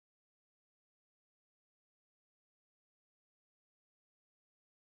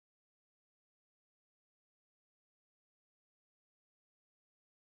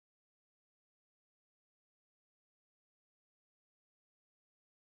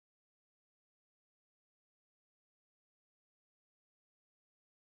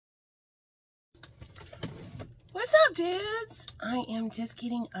What's up, dudes? I am just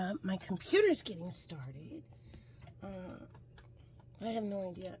getting up. My computer's getting started. I have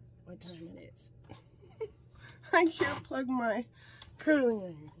no idea what time it is. I can't plug my curling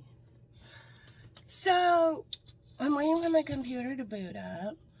iron in. So, I'm waiting for my computer to boot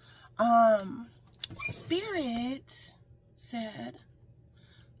up. Spirit said,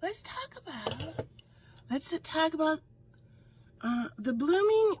 let's talk about the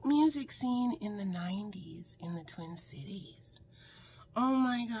blooming music scene in the 90s in the Twin Cities. Oh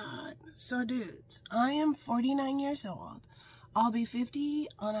my God. So dudes, I am 49 years old. I'll be 50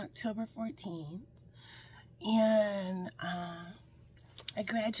 on October 14th. And I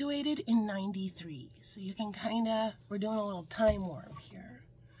graduated in 93. So you can we're doing a little time warp here.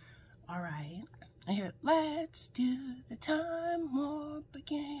 All right. I hear, let's do the time warp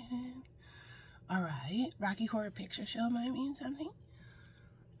again. All right, Rocky Horror Picture Show might mean something.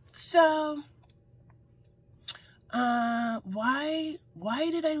 So, why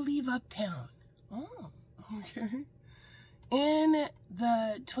did I leave Uptown? Oh, okay. In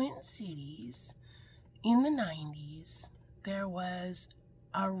the Twin Cities, in the 90s, there was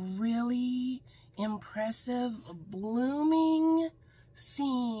a really impressive, blooming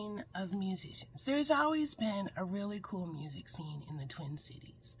scene of musicians. There's always been a really cool music scene in the Twin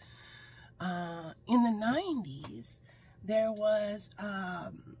Cities. In the 90s, there was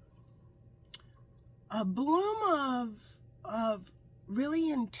a bloom of really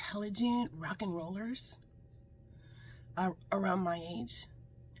intelligent rock and rollers around my age.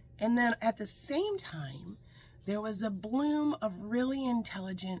 And then at the same time, there was a bloom of really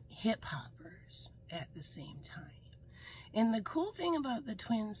intelligent hip-hoppers at the same time. And the cool thing about the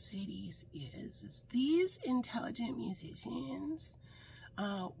Twin Cities is these intelligent musicians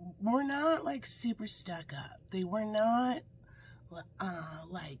were not like super stuck up. They were not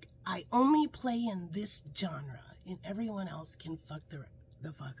like, I only play in this genre and everyone else can fuck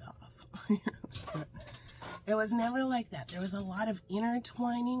the fuck off. It was never like that. There was a lot of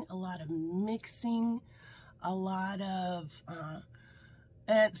intertwining, a lot of mixing, a lot of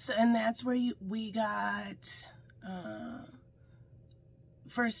and that's where we got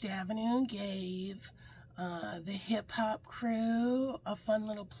First Avenue gave the hip-hop crew a fun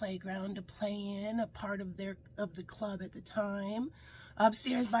little playground to play in, a part of the club at the time.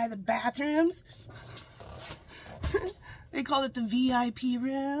 Upstairs by the bathrooms, they called it the VIP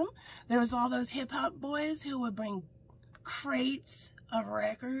room. There was all those hip-hop boys who would bring crates of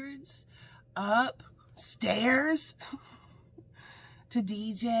records upstairs to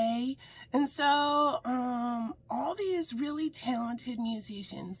DJ. And so all these really talented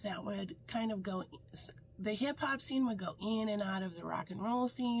musicians that would kind of go, the hip-hop scene would go in and out of the rock and roll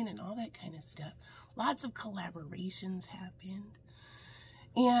scene and all that kind of stuff. Lots of collaborations happened.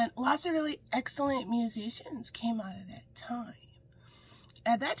 And lots of really excellent musicians came out of that time.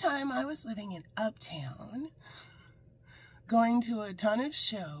 At that time, I was living in Uptown, going to a ton of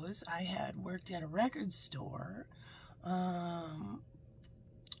shows. I had worked at a record store,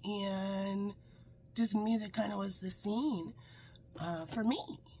 and just music kind of was the scene for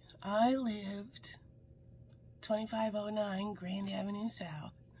me. I lived 2509 Grand Avenue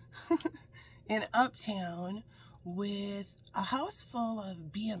South in Uptown with a house full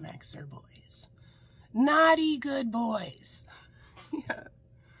of BMXer boys. Naughty good boys. Yeah.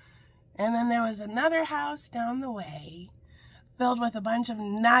 And then there was another house down the way filled with a bunch of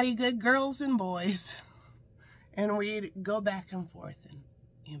naughty good girls and boys. And we'd go back and forth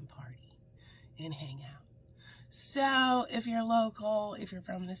and party and hang out. So if you're local, if you're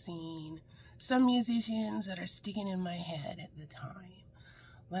from the scene, some musicians that are sticking in my head at the time.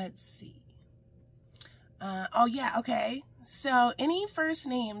 Let's see. Oh yeah, okay. So any first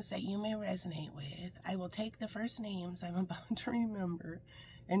names that you may resonate with, I will take the first names I'm about to remember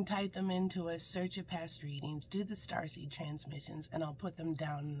and type them into a search of past readings, do the Starseed transmissions, and I'll put them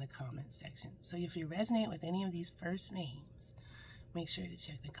down in the comment section. So if you resonate with any of these first names, make sure to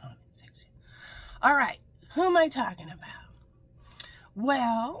check the comment section. All right, who am I talking about?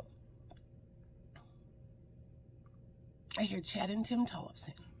 Well, I hear Chad and Tim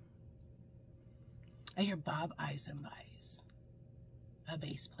Tollefson. I hear Bob Eisenbeis. A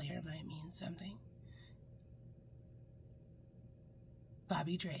bass player might mean something.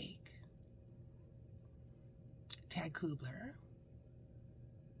 Bobby Drake. Tad Kubler.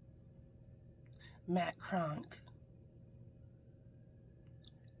 Matt Kronk.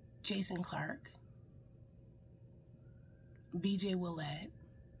 Jason Clark. BJ Willett.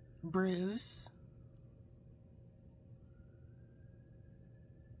 Bruce.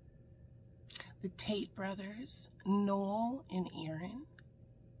 The Tate brothers, Noel and Aaron.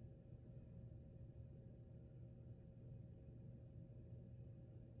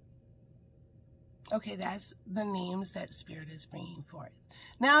 Okay, that's the names that Spirit is bringing forth.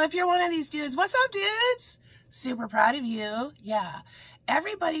 Now, if you're one of these dudes, what's up, dudes? Super proud of you. Yeah.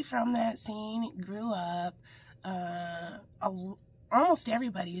 Everybody from that scene grew up. Almost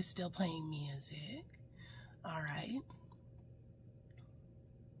everybody is still playing music. All right.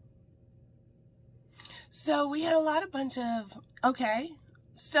 So we had a bunch of, okay.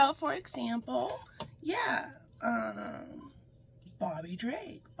 So, for example, yeah, Bobby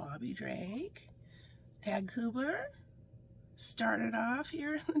Drake, Tag Kubler started off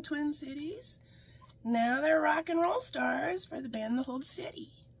here in the Twin Cities. Now they're rock and roll stars for the band The Whole City.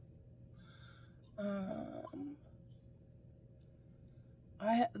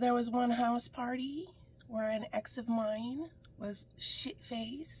 There was one house party where an ex of mine was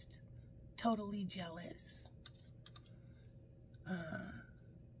shit-faced, totally jealous,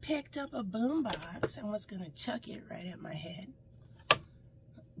 picked up a boombox and was gonna chuck it right at my head.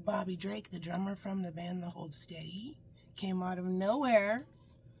 Bobby Drake, the drummer from the band The Hold Steady, came out of nowhere,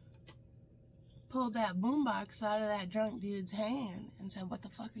 pulled that boombox out of that drunk dude's hand and said, "What the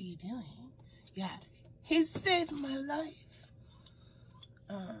fuck are you doing?" Yeah, he saved my life.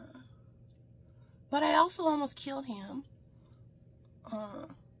 But I also almost killed him.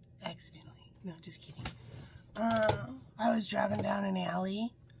 Accidentally. No, just kidding. I was driving down an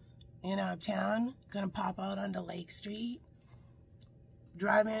alley in Uptown, gonna pop out onto Lake Street.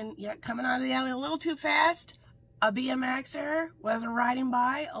 Driving, coming out of the alley a little too fast. A BMXer was riding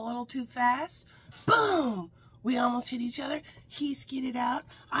by a little too fast. Boom! We almost hit each other. He skidded out.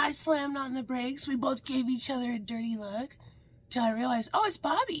 I slammed on the brakes. We both gave each other a dirty look. Till I realized, oh, it's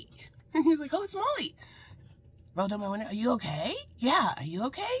Bobby. And he's like, oh, it's Molly. Rolled down my window. Are you okay? Yeah. Are you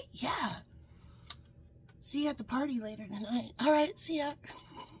okay? Yeah. See you at the party later tonight. All right, see ya.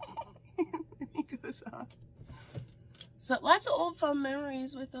 And he goes off. So lots of old fun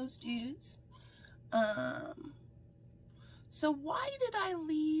memories with those dudes. So why did I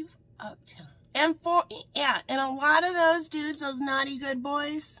leave Uptown? And and a lot of those dudes, those naughty good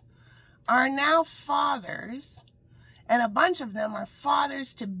boys, are now fathers. And a bunch of them are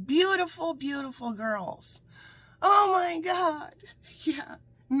fathers to beautiful, beautiful girls. Oh my God. Yeah.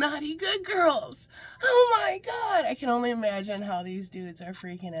 Naughty good girls. Oh my God. I can only imagine how these dudes are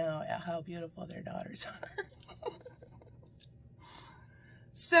freaking out at how beautiful their daughters are.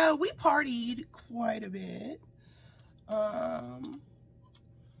 So we partied quite a bit.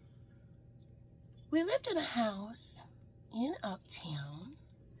 We lived in a house in Uptown,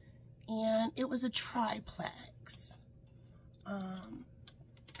 and it was a triplex.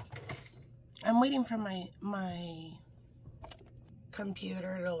 I'm waiting for my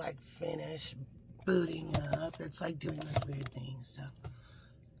computer to like finish booting up. It's like doing this weird thing, so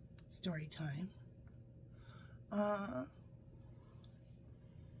story time.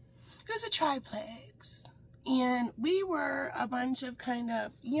 It was a triplex, and we were a bunch of kind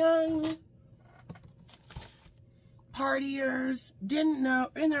of young partiers, didn't know,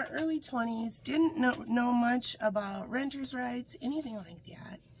 in our early 20s, didn't know much about renters' rights, anything like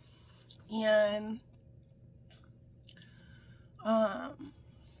that. And I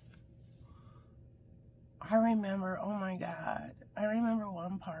remember, oh my God, I remember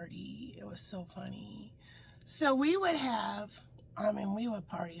one party. It was so funny. So we would have, we would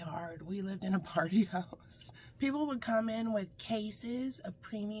party hard. We lived in a party house. People would come in with cases of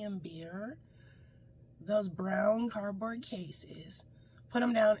premium beer, those brown cardboard cases, put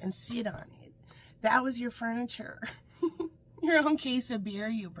them down and sit on it. That was your furniture. Your own case of beer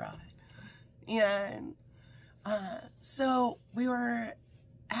you brought. And so we had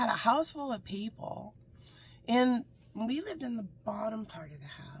a house full of people, and we lived in the bottom part of the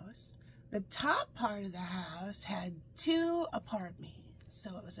house. The top part of the house had 2 apartments,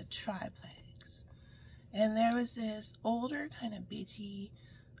 so it was a triplex. And there was this older kind of bitchy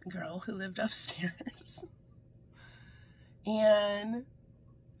girl who lived upstairs. And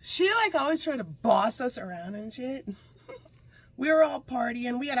she like always tried to boss us around and shit. We were all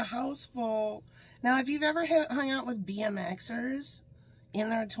partying. We had a house full. Now, if you've ever hung out with BMXers in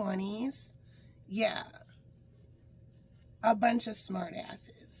their 20s, yeah, a bunch of smart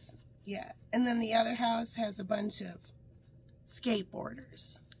asses. Yeah. And then the other house has a bunch of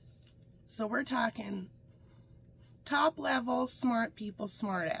skateboarders. So we're talking top level smart people,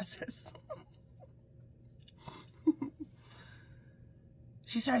 smart asses.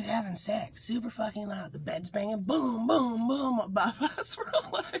 She starts having sex, super fucking loud. The bed's banging, boom, boom, boom above us. We're all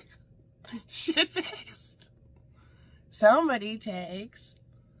like shit-faced. Somebody takes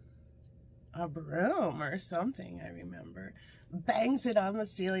a broom or something, I remember, bangs it on the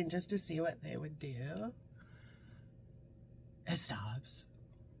ceiling just to see what they would do. It stops.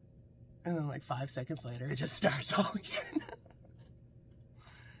 And then like 5 seconds later, it just starts all again.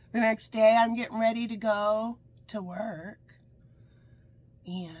 The next day, I'm getting ready to go to work.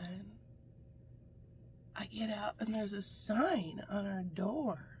 And I get out and there's a sign on our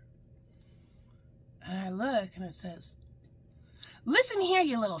door. And I look and it says, "Listen here,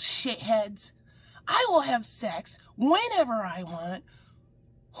 you little shitheads. I will have sex whenever I want,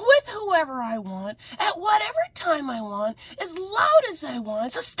 with whoever I want, at whatever time I want, as loud as I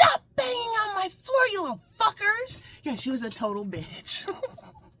want. So stop banging on my floor, you little fuckers." Yeah, she was a total bitch.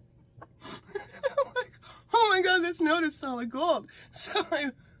 I'm like, oh my God, this note is solid gold. So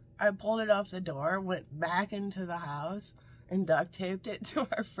I pulled it off the door, went back into the house, and duct taped it to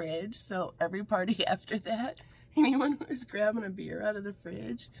our fridge. So every party after that, anyone who was grabbing a beer out of the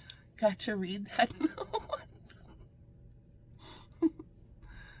fridge got to read that note.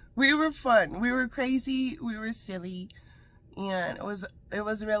 We were fun. We were crazy. We were silly. And it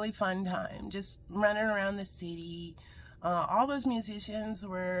was a really fun time. Just running around the city. All those musicians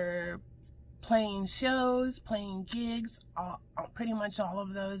were playing shows, playing gigs. Pretty much all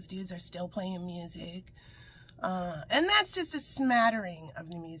of those dudes are still playing music. And that's just a smattering of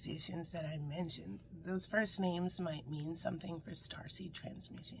the musicians that I mentioned. Those first names might mean something for Starseed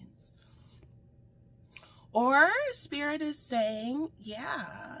transmissions. Or Spirit is saying,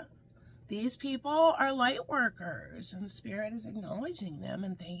 yeah, these people are light workers, and Spirit is acknowledging them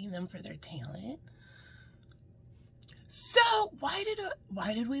and thanking them for their talent. So why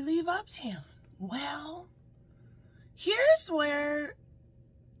did we leave Uptown? Well, here's where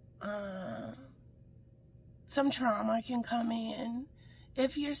some trauma can come in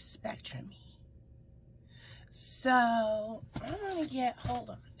if you're spectrum-y. So I'm gonna get, hold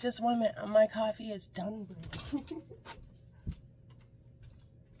on, just 1 minute. My coffee is done brewing.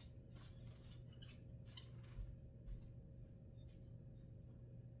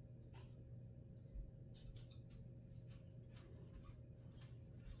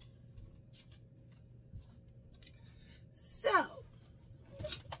 So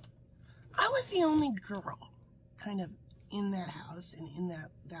I was the only girl kind of in that house and in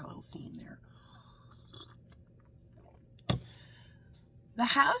that little scene there. The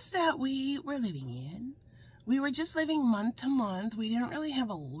house that we were living in, we were just living month to month. We didn't really have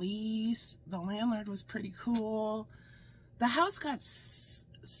a lease. The landlord was pretty cool. The house got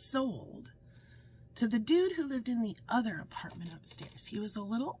sold to the dude who lived in the other apartment upstairs. He was a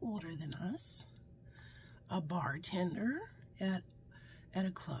little older than us, a bartender at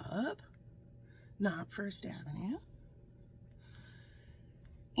a club, not First Avenue.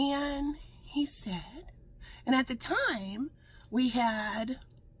 And he said, and at the time, we had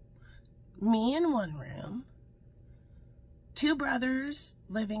me in one room, 2 brothers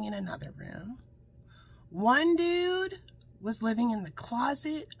living in another room. One dude was living in the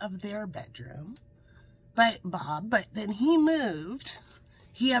closet of their bedroom, but then he moved.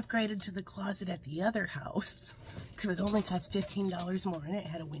 He upgraded to the closet at the other house because it only cost $15 more and it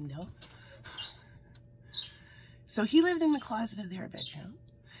had a window. So he lived in the closet of their bedroom.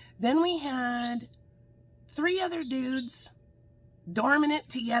 Then we had 3 other dudes dorming it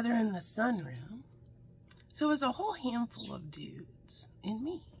together in the sunroom. So it was a whole handful of dudes and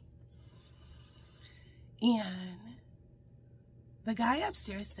me. And the guy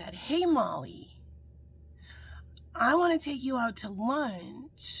upstairs said, "Hey, Molly, I want to take you out to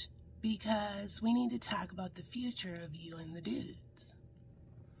lunch because we need to talk about the future of you and the dudes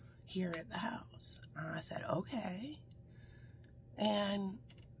here at the house." I said, "Okay." And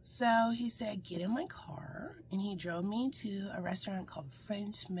so he said, "Get in my car," and he drove me to a restaurant called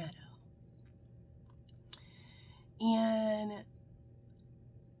French Meadow. And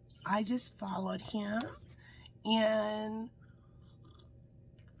I just followed him, and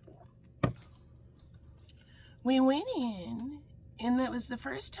we went in, and that was the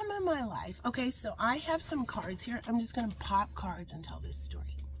first time in my life. Okay, so I have some cards here. I'm just going to pop cards and tell this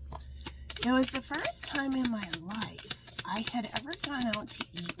story. It was the first time in my life I had ever gone out to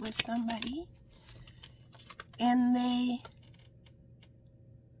eat with somebody, and they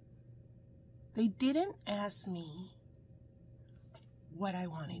didn't ask me what I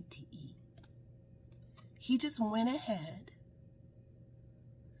wanted to eat. He just went ahead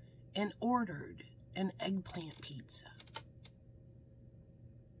and ordered an eggplant pizza.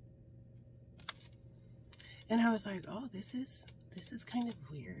 And I was like, oh, this is kind of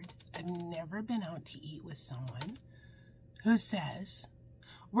weird. I've never been out to eat with someone who says,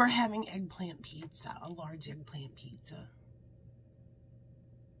 we're having eggplant pizza, a large eggplant pizza.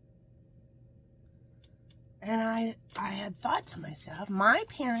 And I had thought to myself, my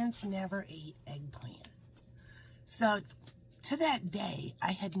parents never ate eggplant. So to that day,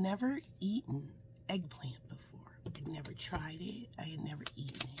 I had never eaten eggplant before. I'd never tried it. I had never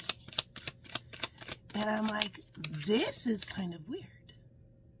eaten it. And I'm like, this is kind of weird.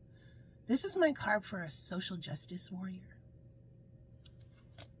 This is my card for a social justice warrior.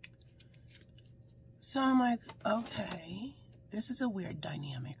 So I'm like, okay, this is a weird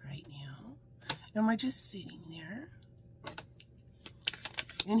dynamic right now. And we're just sitting there.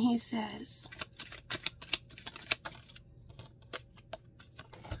 And he says,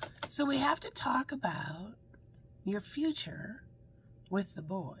 so we have to talk about your future with the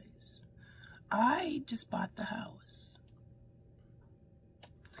boys. I just bought the house.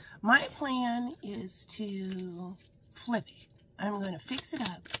 My plan is to flip it. I'm going to fix it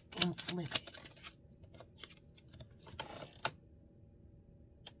up and flip it.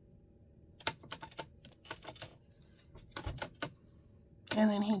 And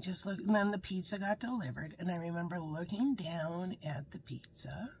then he just looked, and then the pizza got delivered, and I remember looking down at the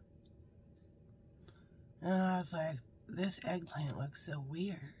pizza, and I was like, this eggplant looks so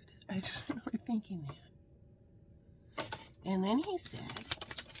weird. I just remember thinking that. And then he said,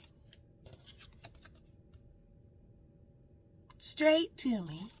 straight to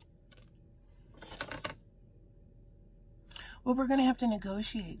me, well, we're going to have to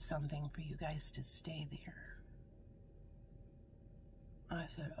negotiate something for you guys to stay there. I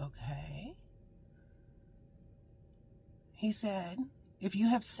said, okay. He said, if you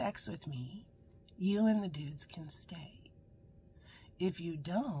have sex with me, you and the dudes can stay. If you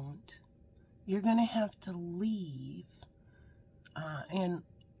don't, you're going to have to leave. And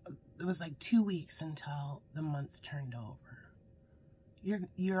it was like 2 weeks until the month turned over.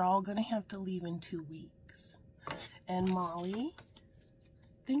 You're all going to have to leave in 2 weeks. And Molly,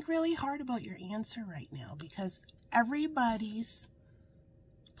 think really hard about your answer right now, because everybody's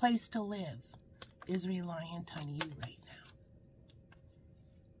place to live is reliant on you right now.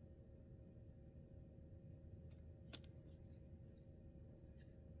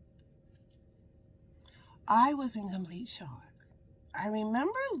 I was in complete shock. I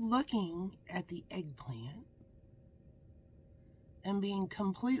remember looking at the eggplant and being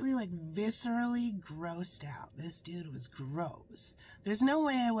completely, like, viscerally grossed out. This dude was gross. There's no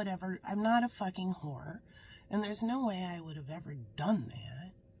way I would ever, I'm not a fucking whore, and there's no way I would have ever done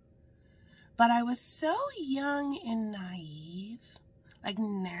that. But I was so young and naive. Like,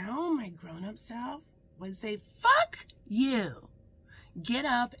 now my grown-up self would say, fuck you. Get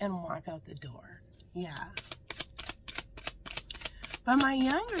up and walk out the door. Yeah. But my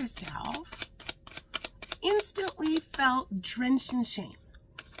younger self instantly felt drenched in shame.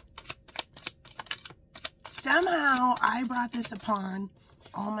 Somehow I brought this upon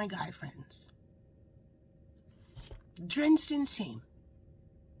all my guy friends. Drenched in shame.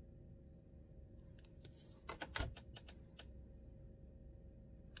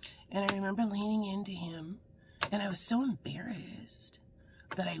 And I remember leaning into him, and I was so embarrassed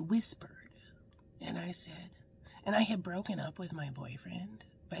that I whispered. And I said, and I had broken up with my boyfriend,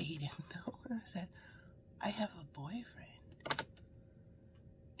 but he didn't know. I said, I have a boyfriend.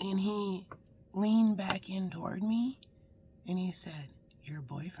 And he leaned back in toward me, and he said, your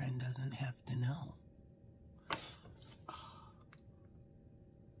boyfriend doesn't have to know.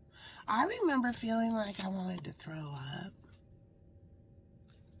 I remember feeling like I wanted to throw up.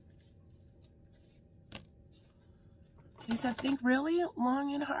 He said, think really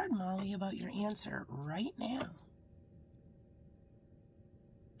long and hard, Molly, about your answer right now.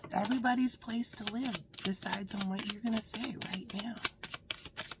 Everybody's place to live decides on what you're going to say right now.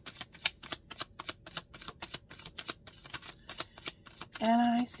 And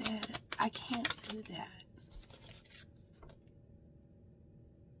I said, I can't do that.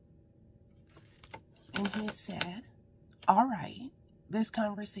 And he said, all right, this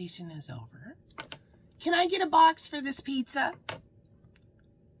conversation is over. Can I get a box for this pizza?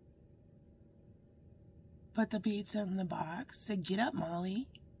 Put the pizza in the box. Said, get up, Molly.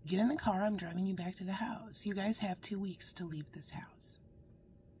 Get in the car. I'm driving you back to the house. You guys have 2 weeks to leave this house.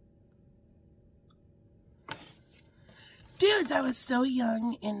 Dudes, I was so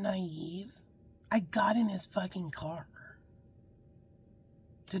young and naive. I got in his fucking car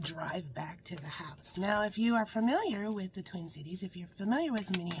to drive back to the house. Now, if you are familiar with the Twin Cities, if you're familiar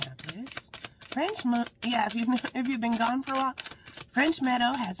with Minneapolis, if you've been gone for a while, French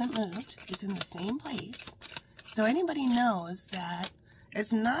Meadow hasn't moved. It's in the same place. So anybody knows that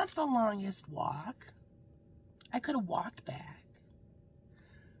it's not the longest walk. I could have walked back.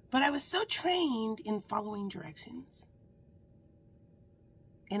 But I was so trained in following directions.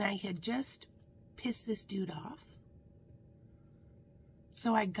 And I had just pissed this dude off.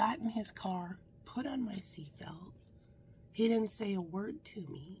 So I got in his car, put on my seatbelt, He didn't say a word to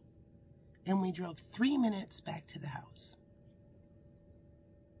me, and we drove 3 minutes back to the house.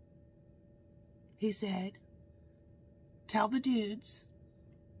 He said, tell the dudes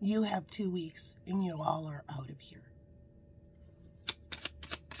you have 2 weeks and you all are out of here.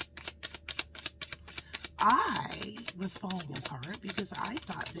 I was falling apart because I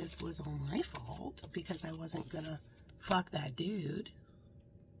thought this was all my fault because I wasn't gonna fuck that dude.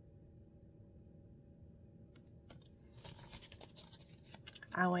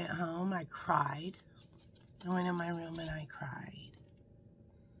 I went home, I cried. I went in my room and I cried.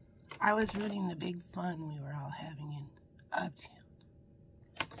 I was rooting the big fun we were all having in Uptown.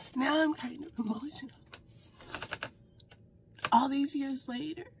 Now I'm kind of emotional. All these years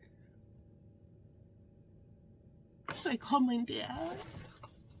later. So I called my dad.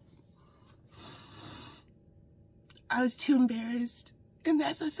 I was too embarrassed. And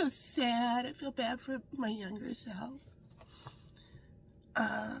that's what's so sad. I feel bad for my younger self.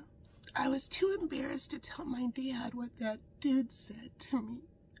 I was too embarrassed to tell my dad what that dude said to me.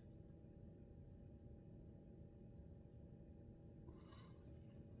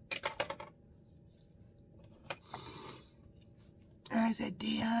 And I said,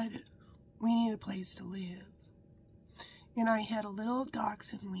 Dad, we need a place to live. And I had a little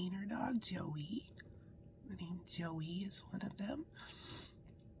dachshund wiener dog, Joey. The name Joey is one of them.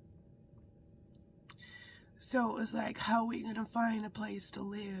 So it was like, how are we going to find a place to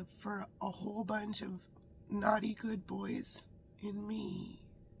live for a whole bunch of naughty good boys and me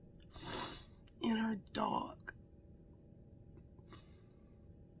and our dog?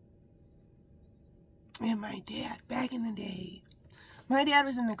 And my dad, back in the day, my dad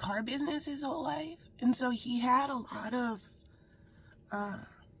was in the car business his whole life. And so he had a lot of,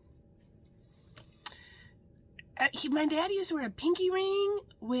 my dad used to wear a pinky ring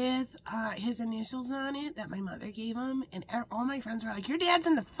with his initials on it that my mother gave him. And all my friends were like, your dad's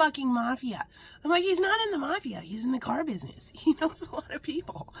in the fucking mafia. I'm like, he's not in the mafia. He's in the car business. He knows a lot of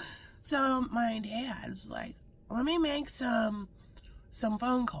people. So my dad's like, let me make some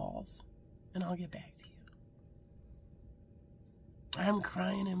phone calls and I'll get back to you. I'm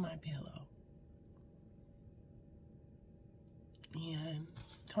crying in my pillow. And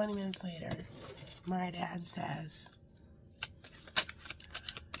 20 minutes later, my dad says,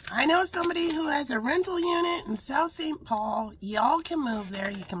 I know somebody who has a rental unit in South St. Paul. Y'all can move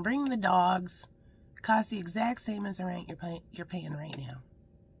there. You can bring the dogs. Costs the exact same as the rent you're paying right now.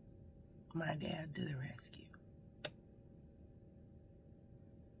 My dad to the rescue.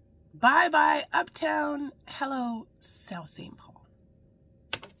 Bye-bye, Uptown. Hello, South St. Paul.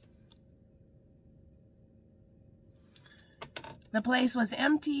 The place was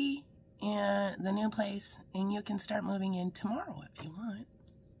empty, and the new place, and you can start moving in tomorrow if you want.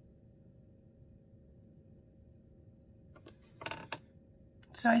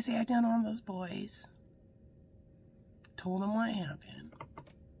 So I sat down on those boys, told them what happened,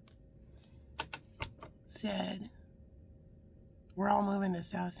 said, we're all moving to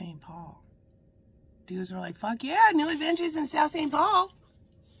South St. Paul. Dudes were like, fuck yeah, new adventures in South St. Paul.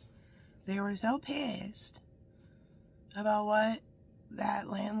 They were so pissed about what that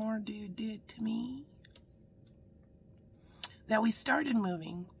landlord dude did to me that we started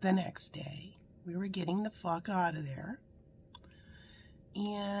moving the next day. We were getting the fuck out of there.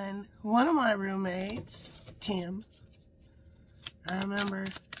 And one of my roommates, Tim, I remember,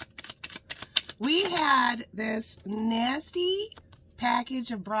 we had this nasty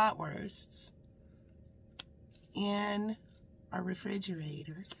package of bratwursts in our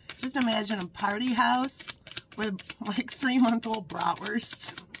refrigerator. Just imagine a party house with like 3-month-old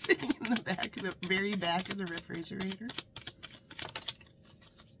bratwursts sitting in the back of the very back of the refrigerator.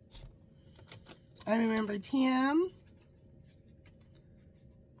 I remember Tim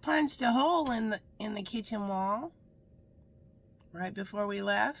punched a hole in the kitchen wall right before we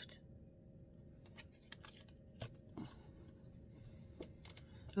left.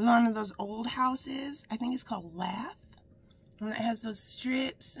 One of those old houses, I think it's called Lath, and it has those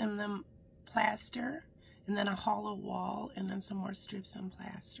strips and then plaster, and then a hollow wall, and then some more strips and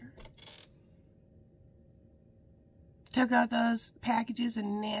plaster. Took out those packages of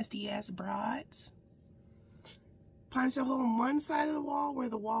nasty ass brats. Punched a hole in one side of the wall where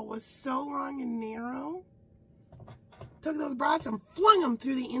the wall was so long and narrow. Took those brats and flung them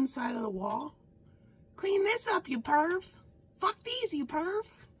through the inside of the wall. Clean this up, you perv. Fuck these, you perv.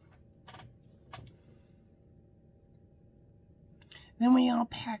 Then we all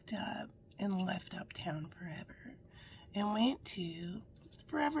packed up and left Uptown forever. And went to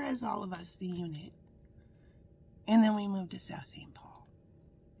Forever As All of Us, the unit. And then we moved to South St. Paul.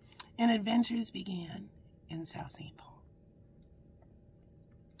 And adventures began in South St. Paul.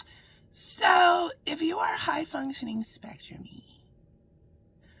 So, if you are high-functioning spectrum-y,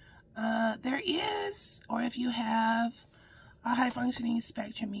 there is, or if you have a high-functioning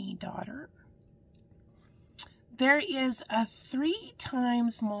spectrum-y daughter, there is a 3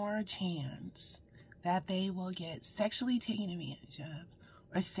 times more chance that they will get sexually taken advantage of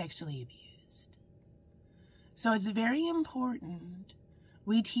or sexually abused. So it's very important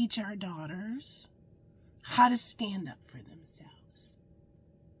we teach our daughters how to stand up for themselves.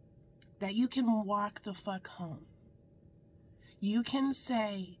 That you can walk the fuck home. You can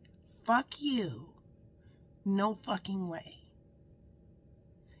say, fuck you, no fucking way.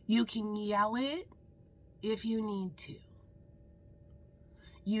 You can yell it if you need to.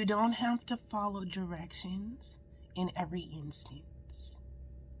 You don't have to follow directions in every instance.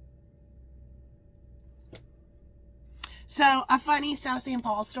 So, a funny South St.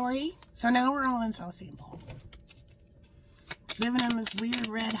 Paul story. So now we're all in South St. Paul. Living in this weird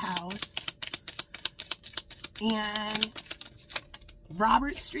red house. And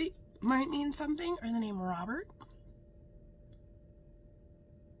Robert Street might mean something, or the name Robert.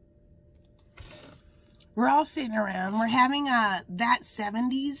 We're all sitting around. We're having a that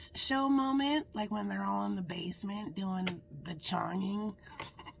 70s show moment, like when they're all in the basement doing the chonging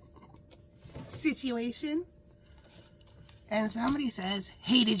situation. And somebody says,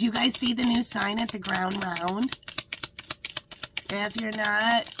 hey, did you guys see the new sign at the Ground Round? If you're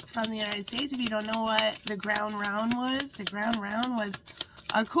not from the United States, if you don't know what the Ground Round was, the Ground Round was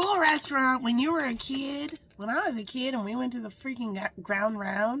a cool restaurant when you were a kid. When I was a kid and we went to the freaking Ground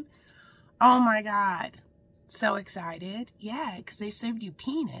Round, oh my God, so excited. Yeah, because they served you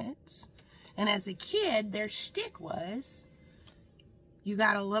peanuts. And as a kid, their shtick was, you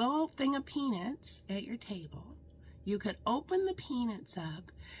got a little thing of peanuts at your table. You could open the peanuts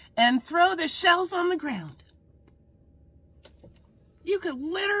up and throw the shells on the ground. You could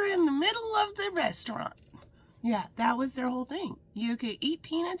litter in the middle of the restaurant. Yeah, that was their whole thing. You could eat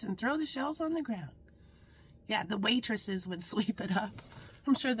peanuts and throw the shells on the ground. Yeah, the waitresses would sweep it up.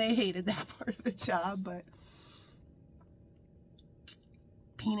 I'm sure they hated that part of the job, but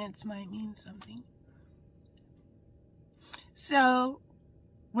peanuts might mean something. So,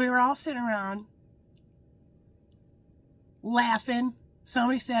 we were all sitting around laughing.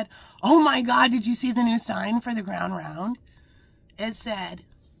 Somebody said, oh my God, did you see the new sign for the Ground Round? It said,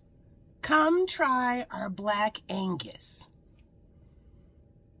 come try our Black Angus.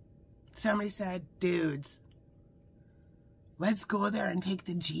 Somebody said, dudes, let's go there and take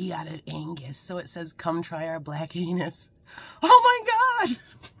the G out of Angus. So it says, come try our Black Anus. Oh my God.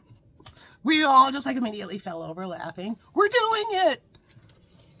 We all just like immediately fell over laughing. We're doing it.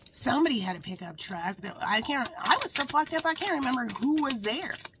 Somebody had a pickup truck that I was so fucked up I can't remember who was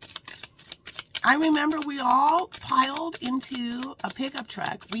there. I remember we all piled into a pickup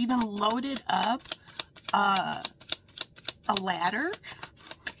truck. We even loaded up a ladder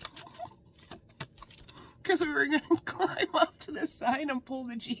because we were going to climb up to the sign and pull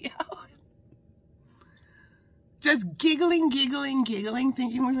the G out. Just giggling,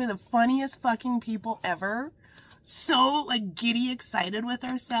 thinking we were the funniest fucking people ever. So, like, giddy excited with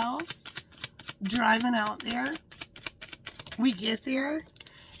ourselves. Driving out there. We get there.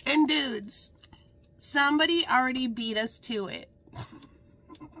 And dudes, somebody already beat us to it.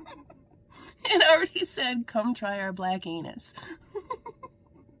 And already said, come try our Black Anus.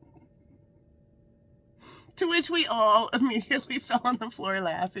 To which we all immediately fell on the floor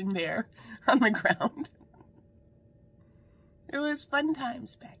laughing there on the ground. It was fun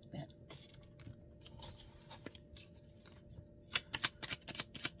times back then.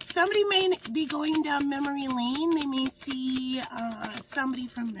 Somebody may be going down memory lane. They may see somebody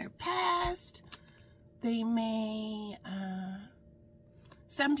from their past. They may,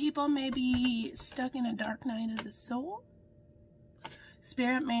 some people may be stuck in a dark night of the soul.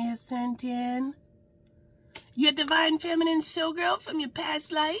 Spirit may have sent in your divine feminine showgirl from your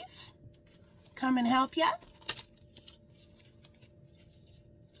past life. Come and help ya.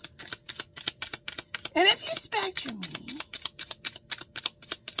 And if you're spectrum-y,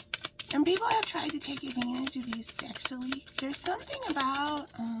 and people have tried to take advantage of you sexually, there's something about,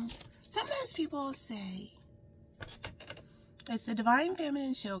 sometimes people say, it's the divine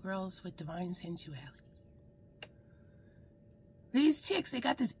feminine showgirls with divine sensuality. These chicks, they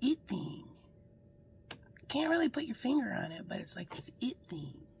got this it thing. Can't really put your finger on it, but it's like this it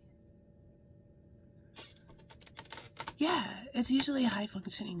thing. Yeah, it's usually a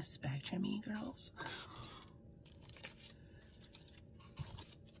high-functioning spectrum-y girls.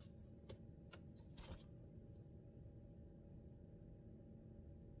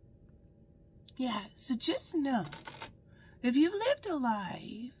 Yeah, so just know, if you've lived a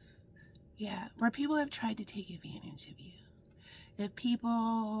life Yeah, where people have tried to take advantage of you. If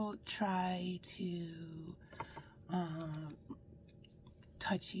people try to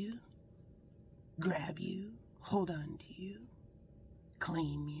touch you, grab you, hold on to you,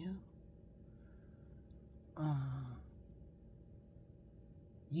 claim you,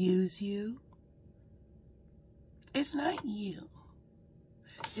 use you, it's not you.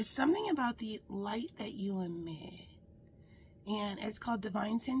 It's something about the light that you emit. And it's called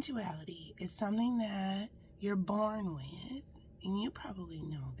divine sensuality. It's something that you're born with, and you probably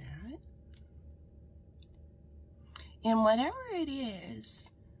know that. And whatever it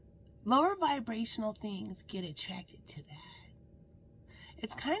is, lower vibrational things get attracted to that.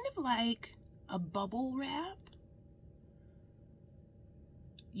 It's kind of like a bubble wrap.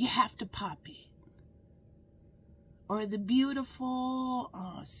 You have to pop it. Or the beautiful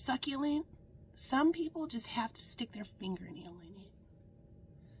succulent. Some people just have to stick their fingernail in it.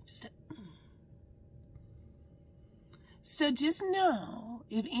 So just know,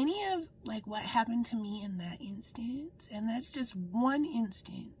 if any of like what happened to me in that instance, and that's just one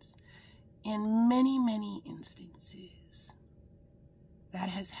instance in many, many instances that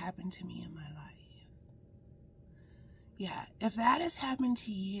has happened to me in my life. Yeah, if that has happened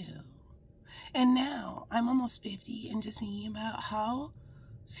to you, and now I'm almost 50 and just thinking about how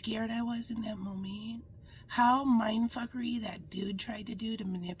scared I was in that moment, how mindfuckery that dude tried to do to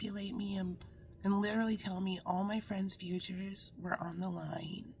manipulate me and literally tell me all my friends' futures were on the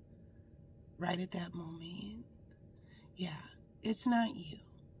line right at that moment. Yeah, it's not you.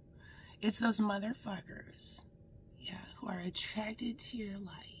 It's those motherfuckers, yeah, who are attracted to your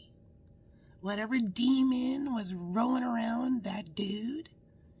light. Whatever demon was rolling around that dude,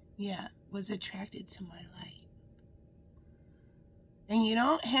 yeah, was attracted to my light. And you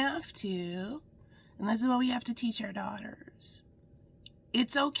don't have to, and this is what we have to teach our daughters.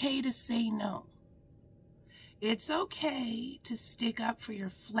 It's okay to say no. It's okay to stick up for your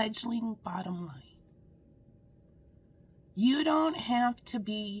fledgling bottom line. You don't have to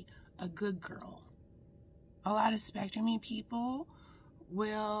be a good girl. A lot of spectrum-y people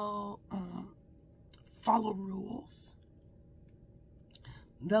will follow rules.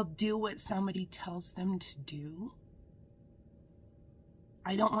 They'll do what somebody tells them to do.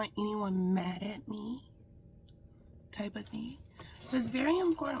 I don't want anyone mad at me, type of thing. So it's very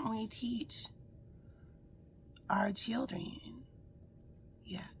important when we teach our children,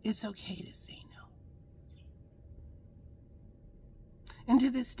 yeah, it's okay to say no. And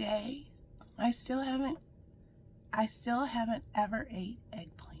to this day, I still haven't ever ate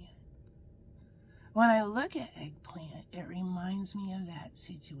eggplant. When I look at eggplant, it reminds me of that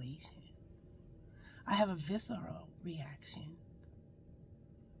situation. I have a visceral reaction.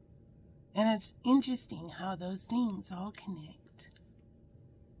 And it's interesting how those things all connect.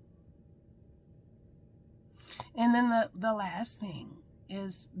 And then the last thing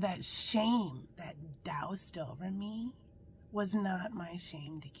is that shame that doused over me was not my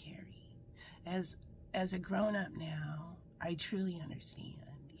shame to carry. As a grown-up now, I truly understand.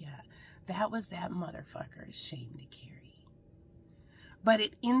 Yeah, that was that motherfucker's shame to carry. But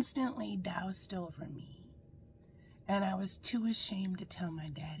it instantly doused over me. And I was too ashamed to tell my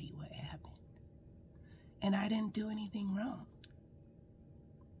daddy what happened. And I didn't do anything wrong.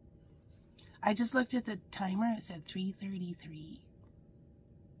 I just looked at the timer. It said 3:33.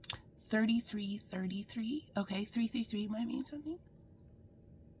 33:33. Okay, 333 might mean something.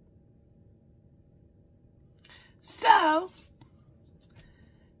 So,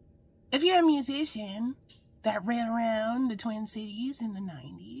 if you're a musician that ran around the Twin Cities in the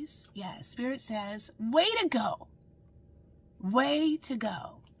 90s, yeah, Spirit says, way to go. Way to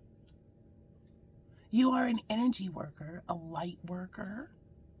go. You are an energy worker, a light worker.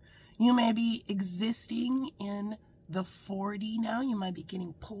 You may be existing in the 4D now. You might be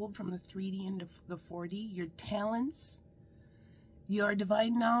getting pulled from the 3D into the 4D. Your talents, your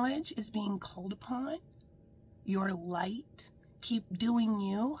divine knowledge is being called upon. Your light, keep doing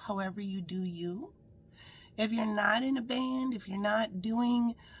you, however you do you. If you're not in a band, if you're not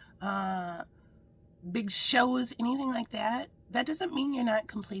doing big shows, anything like that, that doesn't mean you're not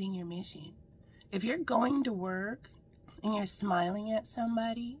completing your mission. If you're going to work and you're smiling at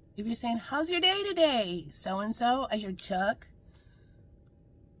somebody, if you're saying, how's your day today? So-and-so, I hear Chuck.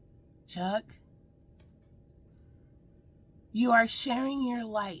 You are sharing your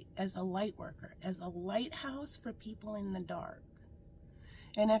light as a light worker, as a lighthouse for people in the dark.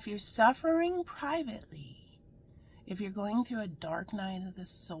 And if you're suffering privately, if you're going through a dark night of the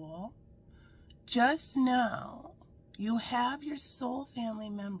soul, just know you have your soul family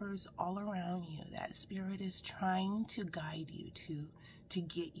members all around you that Spirit is trying to guide you to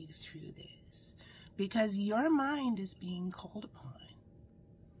get you through this, because your mind is being called upon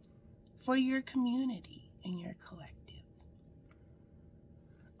for your community and your collective.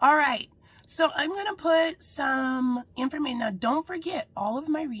 All right, so I'm going to put some information. Now, don't forget, all of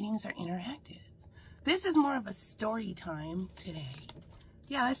my readings are interactive. This is more of a story time today.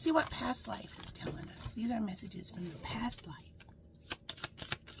 Yeah, let's see what past life is telling us. These are messages from the past life.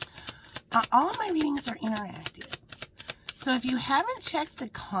 All of my readings are interactive. So if you haven't checked the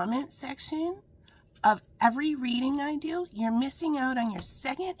comment section of every reading I do, you're missing out on your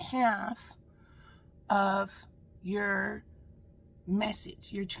second half of your message,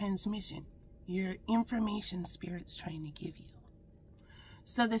 your transmission, your information Spirit's trying to give you.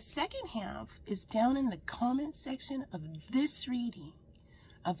 So the second half is down in the comment section of this reading,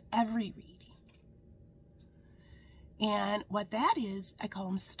 of every reading. And what that is, I call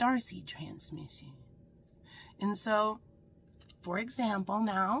them Starseed transmissions. And so, for example,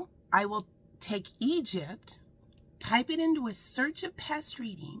 now I will take Egypt, type it into a search of past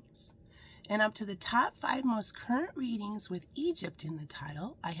readings, and up to the top 5 most current readings with Egypt in the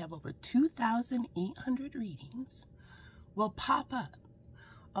title, I have over 2,800 readings, will pop up.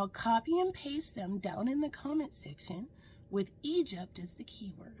 I'll copy and paste them down in the comment section with Egypt as the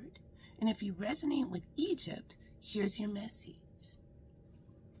keyword. And if you resonate with Egypt, here's your message.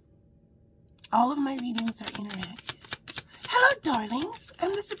 All of my readings are interactive. Hello, darlings.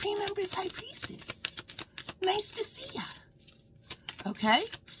 I'm the Supreme Empress High Priestess. Nice to see ya. Okay,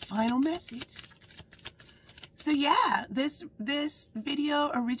 final message. So yeah, this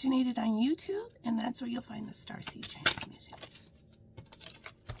video originated on YouTube, and that's where you'll find the Starseed transmissions.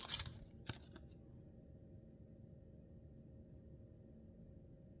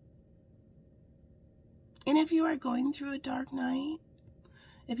 And if you are going through a dark night,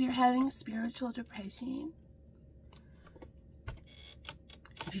 if you're having spiritual depression,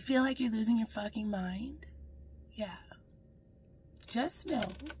 if you feel like you're losing your fucking mind, yeah, just know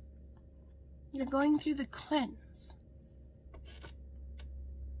you're going through the cleanse.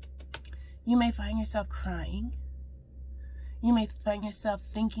 You may find yourself crying. You may find yourself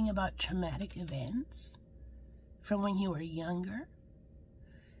thinking about traumatic events from when you were younger.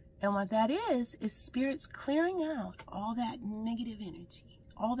 And what that is Spirit's clearing out all that negative energy,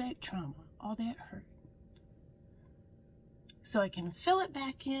 all that trauma, all that hurt. So I can fill it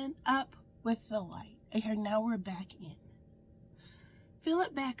back in, up with the light. I hear now we're back in. Fill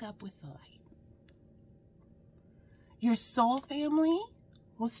it back up with the light. Your soul family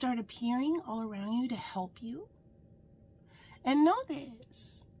will start appearing all around you to help you. And know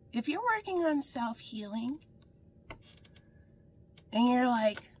this, if you're working on self-healing and you're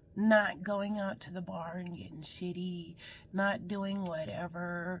like, not going out to the bar and getting shitty, not doing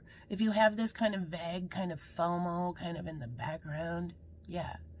whatever. If you have this kind of vague kind of FOMO kind of in the background,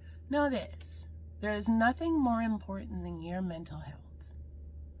 yeah, know this. There is nothing more important than your mental health.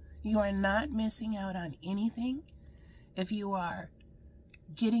 You are not missing out on anything if you are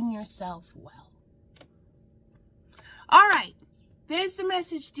getting yourself well. All right, there's the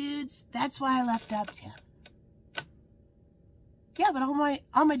message, dudes. That's why I left Uptown. Yeah, but all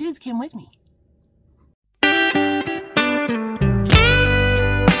my dudes came with me.